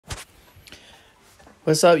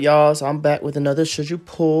What's up, y'all? So I'm back with another Should You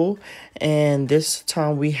Pull, and this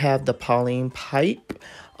time we have the Pauline pipe.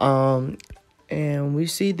 Um, and we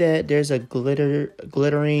see that there's a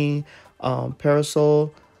glittering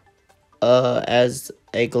parasol as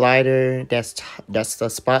a glider. That's the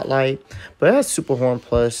spotlight, but it has super horn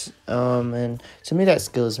plus. And to me that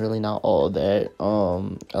skill is really not all that.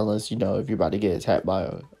 Unless if you're about to get attacked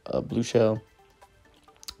by a blue shell,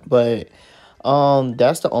 but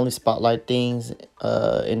that's the only spotlight things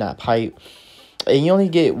in that pipe. And you only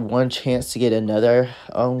get one chance to get another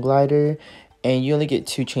glider, and you only get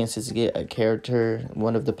two chances to get a character,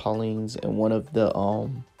 one of the Paulines and one of the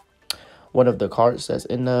cards that's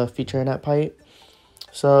in the feature in that pipe.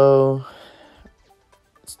 So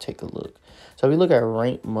let's take a look. So if we look at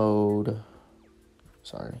rank mode,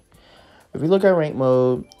 sorry. If we look at rank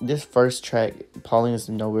mode, this first track, Pauline is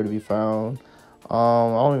nowhere to be found. I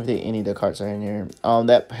don't even think any of the cards are in there.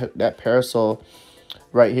 That parasol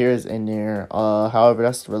right here is in there. However,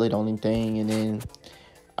 that's really the only thing. And then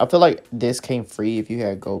I feel like this came free if you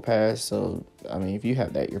had Go Pass. So I mean, if you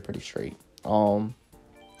have that, you're pretty straight. For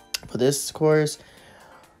this course,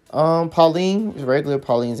 Pauline, regular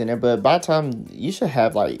Pauline's in there, but by the time you should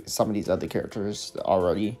have like some of these other characters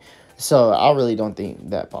already. So I really don't think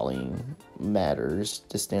that Pauline matters.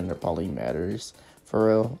 The standard Pauline matters for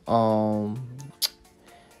real.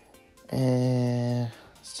 And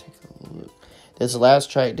let's take a look. This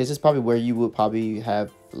last track, this is probably where you would probably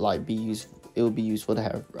have like be used. It would be useful to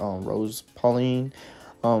have Rose Pauline,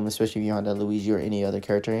 especially if you had that Luigi or any other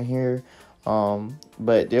character in here.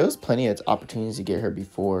 But there was plenty of opportunities to get her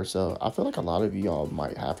before, so I feel like a lot of y'all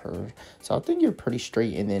might have her. So I think you're pretty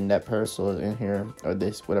straight. And then that parasol in here, or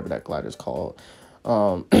this whatever that glider is called,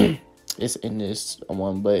 it's in this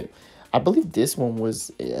one, but I believe this one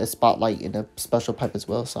was a spotlight in a special pipe as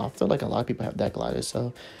well. So I feel like a lot of people have that glider.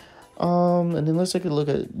 So and then let's take a look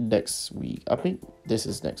at next week. I think this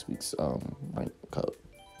is next week's rank code.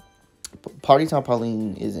 Party Time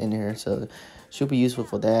Pauline is in here, so she'll be useful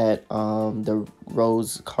for that. The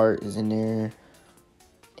Rose Kart is in there,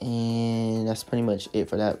 and that's pretty much it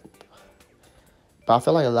for that. But I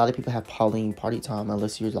feel like a lot of people have Pauline Party Time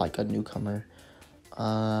unless you're like a newcomer.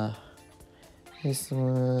 This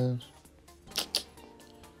one,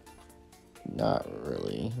 not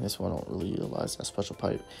really. This one don't really utilize that special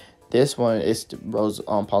pipe. This one is Rose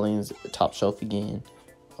Pauline's top shelf again.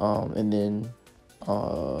 And then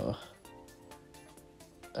I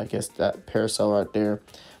guess that parasol right there.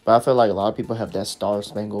 But I feel like a lot of people have that Star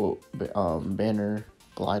Spangled Banner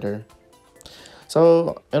glider.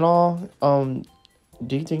 So in all,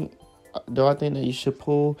 do I think that you should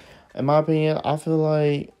pull? In my opinion, I feel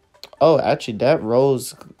like, oh, actually that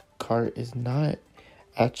Rose card is not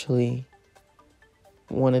actually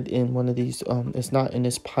in one of these. It's not in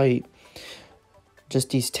this pipe. Just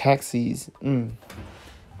these taxis.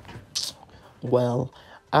 Well,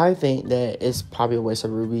 I think that it's probably a waste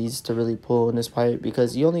of rubies to really pull in this pipe,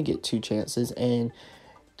 because you only get two chances, and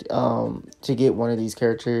to get one of these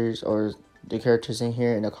characters or the characters in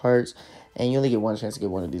here in the cards, and you only get one chance to get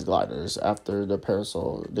one of these gliders after the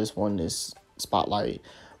parasol. This one is spotlight,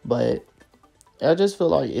 but I just feel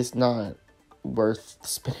like it's not worth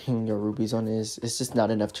spending your rubies on this. It's just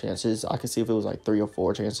not enough chances. I could see if it was like 3 or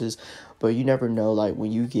 4 chances, but you never know. Like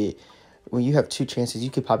when you have two chances,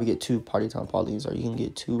 you could probably get two Party Time Paulines, or you can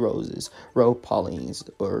get two Rose Paulines,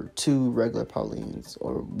 or two regular Paulines,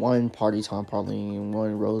 or one Party Time Pauline,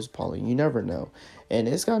 one Rose Pauline. You never know. And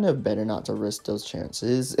it's kind of better not to risk those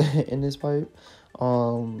chances in this pipe.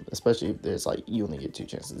 Especially if there's like, you only get two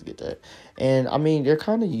chances to get that. And I mean, they're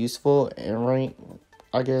kind of useful in rank.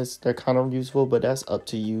 I guess they're kind of useful, but that's up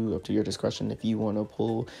to you, up to your discretion if you want to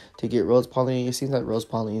pull to get Rose Pauline. It seems like Rose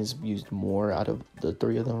Pauline is used more out of the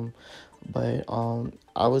three of them. But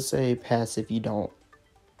I would say pass if you don't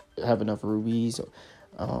have enough rubies,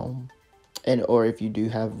 or if you do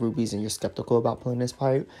have rubies and you're skeptical about pulling this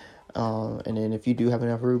pipe. And then if you do have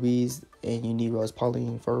enough rubies and you need Rose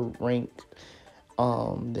Pauline for rank,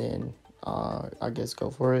 then I guess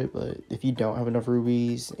go for it. But if you don't have enough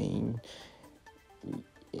rubies and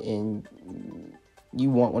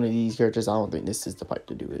you want one of these characters, I don't think this is the pipe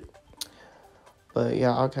to do it. But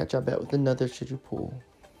yeah, I'll catch y'all back with another Should You Pull.